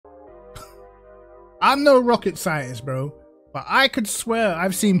I'm no rocket scientist, bro, but I could swear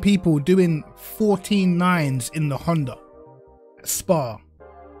I've seen people doing 14.9s in the Honda at Spa,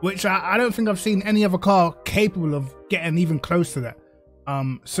 which I don't think I've seen any other car capable of getting even close to that.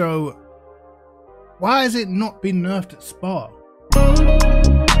 So why has it not been nerfed at Spa?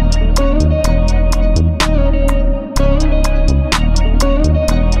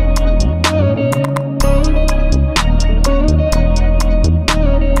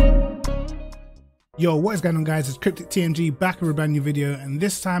 Yo, what is going on, guys? It's Cryptic TMG back with a brand new video, and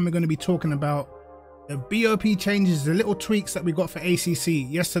this time we're going to be talking about the BOP changes, the little tweaks that we got for ACC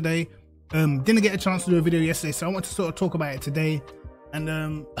yesterday. Didn't get a chance to do a video yesterday, so I want to sort of talk about it today. And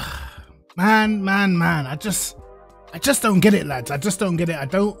man, I just don't get it, lads. I just don't get it. I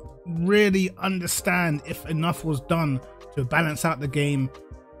don't really understand if enough was done to balance out the game,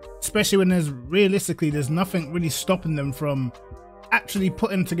 especially when there's nothing really stopping them from actually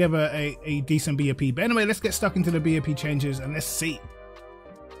putting together a decent BOP. But anyway, let's get stuck into the BOP changes and let's see.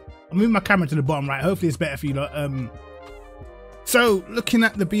 I'll move my camera to the bottom right. Hopefully it's better for you lot. So looking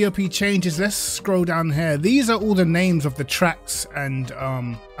at the BOP changes, let's scroll down here. These are all the names of the tracks and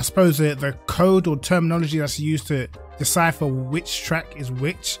I suppose the code or terminology that's used to decipher which track is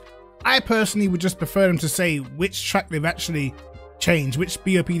which. I personally would just prefer them to say which track they've actually changed, which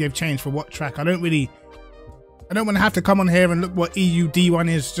BOP they've changed for what track. I don't want to have to come on here and look what EUD1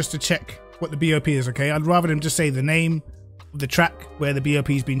 is just to check what the BOP is, okay? I'd rather them just say the name of the track where the BOP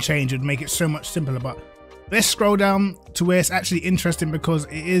has been changed. It would make it so much simpler. But let's scroll down to where it's actually interesting, because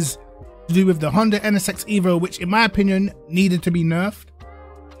it is to do with the Honda NSX Evo, which in my opinion needed to be nerfed.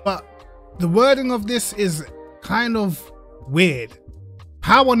 But the wording of this is kind of weird.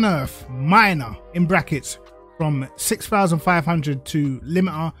 Power nerf minor in brackets from 6,500 to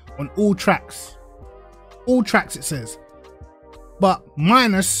limiter on all tracks. All tracks, it says, but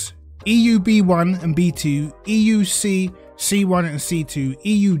minus EUB1 and B2, EUC C1 and C2,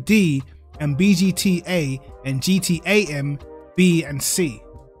 EUD and BGTA and GTAM B and C.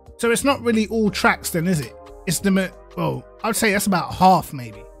 So it's not really all tracks then, is it? It's the, well, I'd say that's about half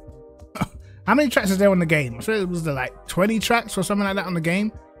maybe. How many tracks is there on the game? I swear it was like 20 tracks or something like that on the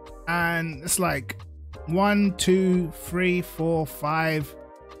game, and it's like 1, 2, 3, 4, 5,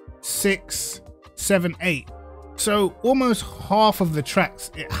 6, 7, 8. So almost half of the tracks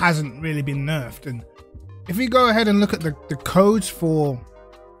it hasn't really been nerfed. And if we go ahead and look at the codes for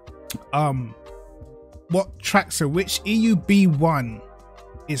what tracks are which, EUB1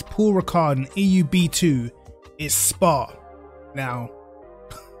 is Paul Ricard and EUB2 is Spa. Now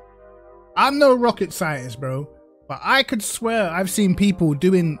I'm no rocket scientist, bro, but I could swear I've seen people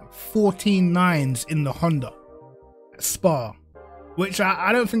doing 14.9s in the Honda at Spa, which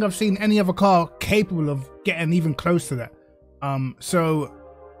I don't think I've seen any other car capable of getting even close to that. So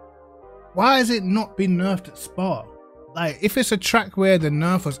why has it not been nerfed at Spa? Like, if it's a track where the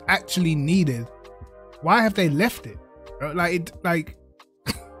nerf was actually needed, why have they left it? Like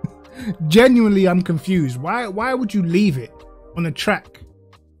genuinely, I'm confused. Why would you leave it on a track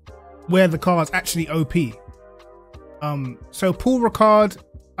where the car is actually OP? So Paul Ricard,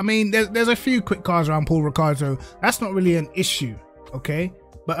 I mean, there's a few quick cars around Paul Ricard, so that's not really an issue. Okay,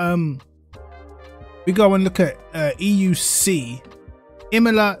 but we go and look at EUC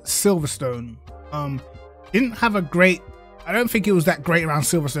Imola Silverstone. Didn't have a great, I don't think it was that great around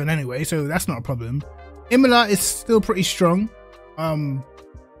Silverstone anyway, so that's not a problem. Imola is still pretty strong.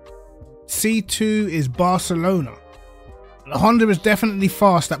 C2 is Barcelona. The Honda is definitely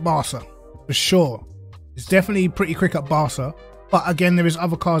fast at Barca, for sure. It's definitely pretty quick at Barca, but again, there is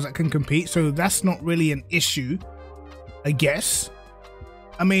other cars that can compete, so that's not really an issue, I guess.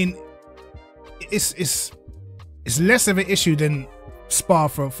 I mean, it's less of an issue than Spa,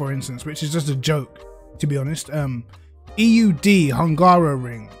 for instance, which is just a joke, to be honest. EUD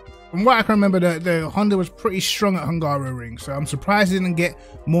Hungaroring. From what I can remember, the Honda was pretty strong at Hungaroring, so I'm surprised it didn't get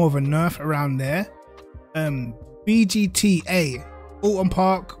more of a nerf around there. BGTA Alton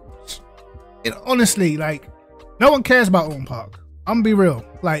Park. Honestly, like, no one cares about Alton Park. I'm gonna be real.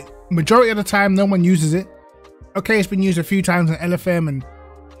 Like, majority of the time, no one uses it. Okay, it's been used a few times in LFM,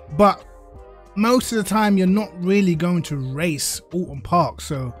 but most of the time you're not really going to race Alton Park,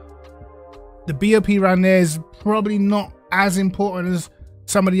 so the BOP around there is probably not as important as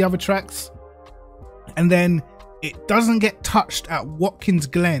some of the other tracks. And then it doesn't get touched at Watkins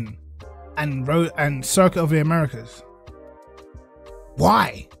Glen and Circuit of the Americas.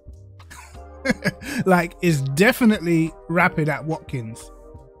 Why? Like, it's definitely rapid at Watkins.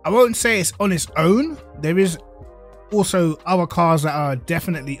 I won't say it's on its own. There is also other cars that are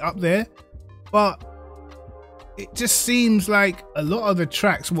definitely up there, but it just seems like a lot of the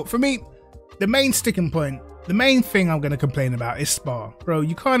tracks, well, for me, the main sticking point, the main thing I'm going to complain about is Spa. Bro,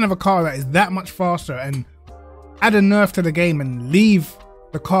 you can't have a car that is that much faster and add a nerf to the game and leave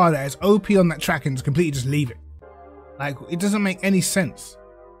the car that is OP on that track and just completely just leave it. Like, it doesn't make any sense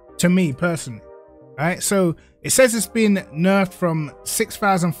to me personally. Right? So it says it's been nerfed from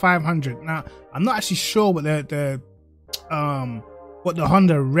 6,500. Now, I'm not actually sure what the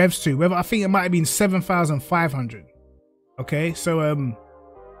Honda revs to. Whether, I think it might have been 7,500. Okay, so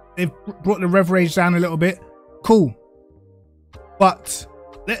they've brought the rev range down a little bit. Cool, but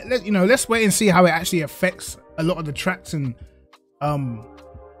let's wait and see how it actually affects a lot of the tracks and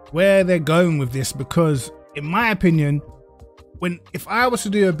where they're going with this. Because in my opinion, if I was to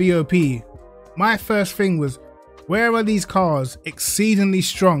do a BOP, my first thing was, where are these cars exceedingly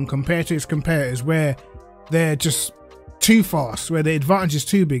strong compared to its competitors, where they're just too fast, where the advantage is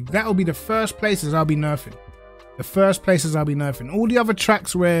too big? That will be the first places I'll be nerfing. The first places I'll be nerfing. All the other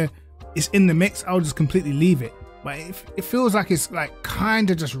tracks where it's in the mix, I'll just completely leave it. But it feels like it's like kind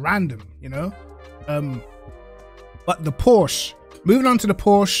of just random, you know. But the Porsche, moving on to the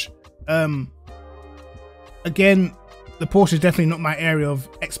Porsche, again, the Porsche is definitely not my area of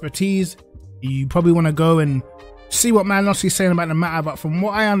expertise. You probably want to go and see what Malinowski's saying about the matter, but from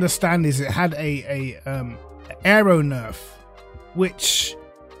what I understand is it had a aero nerf, which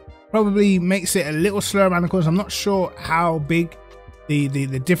probably makes it a little slower around the corners. I'm not sure how big the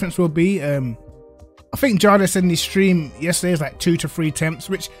difference will be. I think Jada said in the stream yesterday is like 2 to 3 temps,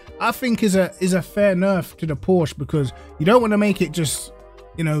 which I think is a fair nerf to the Porsche, because you don't want to make it just,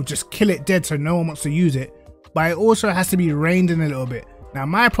 you know, just kill it dead so no one wants to use it, but it also has to be reined in a little bit. Now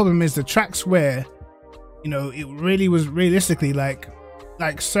my problem is the tracks where, you know, it really was realistically like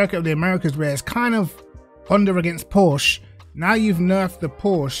Circuit of the Americas, where it's kind of Honda against Porsche. Now you've nerfed the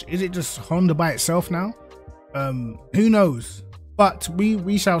Porsche. Is it just Honda by itself now? Who knows? But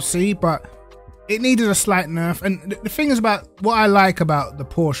we shall see. But it needed a slight nerf. And the thing is about what I like about the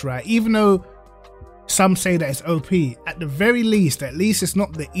Porsche, right? Even though some say that it's OP, at the very least, it's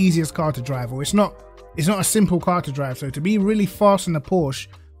not the easiest car to drive, or it's not a simple car to drive. So to be really fast in the Porsche,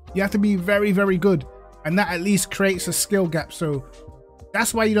 you have to be very, very good. And that at least creates a skill gap. So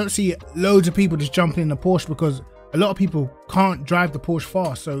that's why you don't see loads of people just jumping in the Porsche, because a lot of people can't drive the Porsche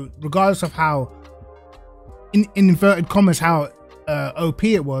fast. So regardless of how, in inverted commas, how OP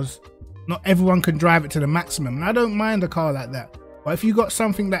it was, not everyone can drive it to the maximum. And I don't mind a car like that. But if you got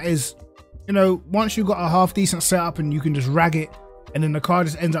something that is, you know, once you've got a half decent setup and you can just rag it, and then the car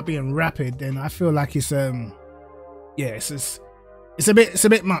just ends up being rapid, then I feel like it's yeah, it's a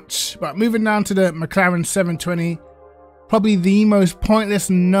bit much. But moving down to the McLaren 720, probably the most pointless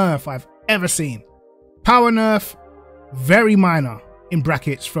nerf I've ever seen. Power nerf, very minor, in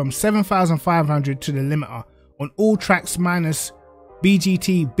brackets, from 7,500 to the limiter on all tracks minus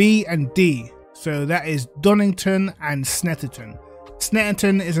BGT B and D. So that is Donington and Snetterton.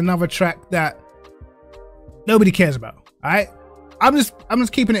 Snetterton is another track that nobody cares about. Alright, I'm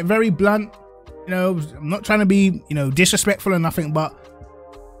just keeping it very blunt. You know, I'm not trying to be, you know, disrespectful or nothing, but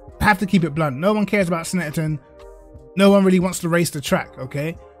I have to keep it blunt. No one cares about Snetterton. No one really wants to race the track,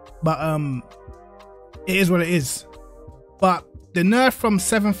 okay? But it is what it is. But the nerf from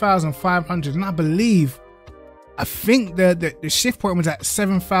 7,500, and I think the shift point was at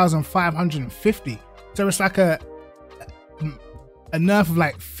 7,550. So it's like a nerf of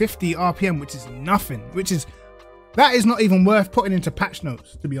like 50 RPM, which is nothing. That is not even worth putting into patch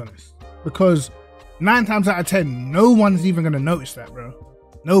notes, to be honest. Because 9 times out of 10, no one's even going to notice that, bro.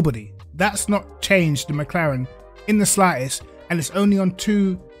 Nobody. That's not changed the McLaren in the slightest, and it's only on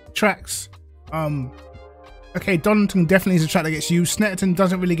 2 tracks. Okay, Donington definitely is a track that gets used. Snetterton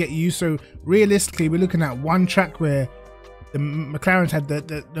doesn't really get used, so realistically we're looking at one track where the McLarens had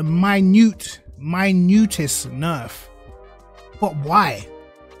the minutest nerf. But why?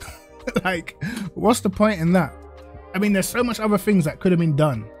 Like, what's the point in that? I mean, there's so much other things that could have been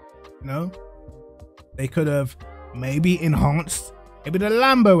done, you know? They could have maybe enhanced, maybe the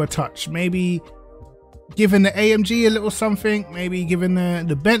Lambo a touch, maybe given the AMG a little something, maybe given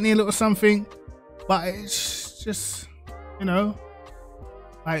the Bentley a little something. But it's just, you know,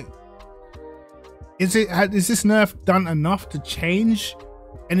 like, is this nerf done enough to change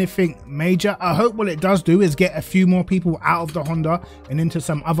anything major? I hope what it does do is get a few more people out of the Honda and into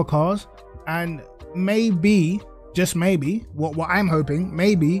some other cars, and maybe, just maybe, what I'm hoping,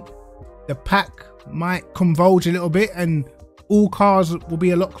 maybe the pack might converge a little bit and all cars will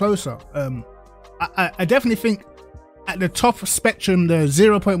be a lot closer. I definitely think at the top spectrum, the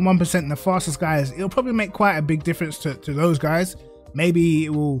 0.1% and the fastest guys, it'll probably make quite a big difference to those guys. Maybe it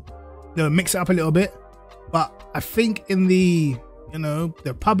will, they'll mix it up a little bit. But I think in the you know,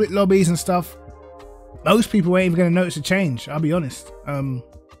 the public lobbies and stuff, most people ain't even going to notice a change, I'll be honest.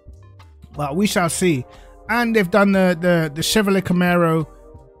 But we shall see. And they've done the Chevrolet Camaro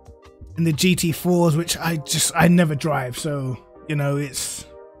and the GT4s, which I never drive, so you know, it's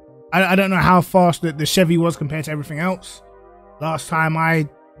I don't know how fast the Chevy was compared to everything else. Last time I,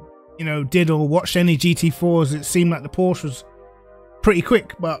 you know, did or watched any GT4s, it seemed like the Porsche was pretty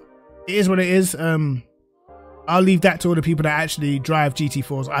quick, but it is what it is. I'll leave that to all the people that actually drive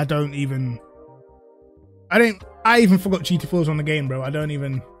GT4s. I even forgot GT4s on the game, bro. I don't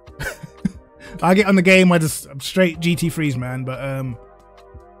even I get on the game, I'm straight GT3s, man. But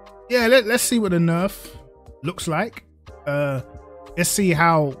yeah, let's see what the nerf looks like. Let's see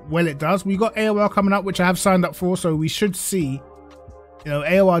how well it does. We got AOR coming up, which I have signed up for, so we should see, you know,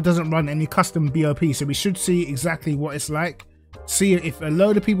 AOR doesn't run any custom BOP, so we should see exactly what it's like. See if a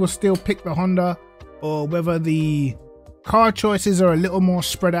load of people still pick the Honda, or whether the car choices are a little more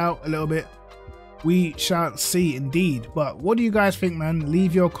spread out a little bit. We shall see indeed. But what do you guys think, man?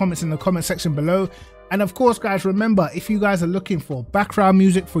 Leave your comments in the comment section below. And of course, guys, remember, if you guys are looking for background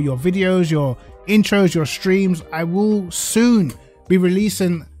music for your videos, your intros, your streams, I will soon be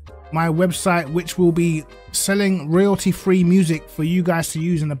releasing my website, which will be selling royalty-free music for you guys to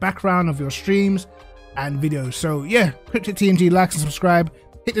use in the background of your streams and videos. So yeah, Cryptic TMG, like and subscribe,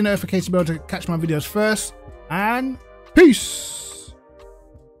 hit the notification bell to catch my videos first, and peace.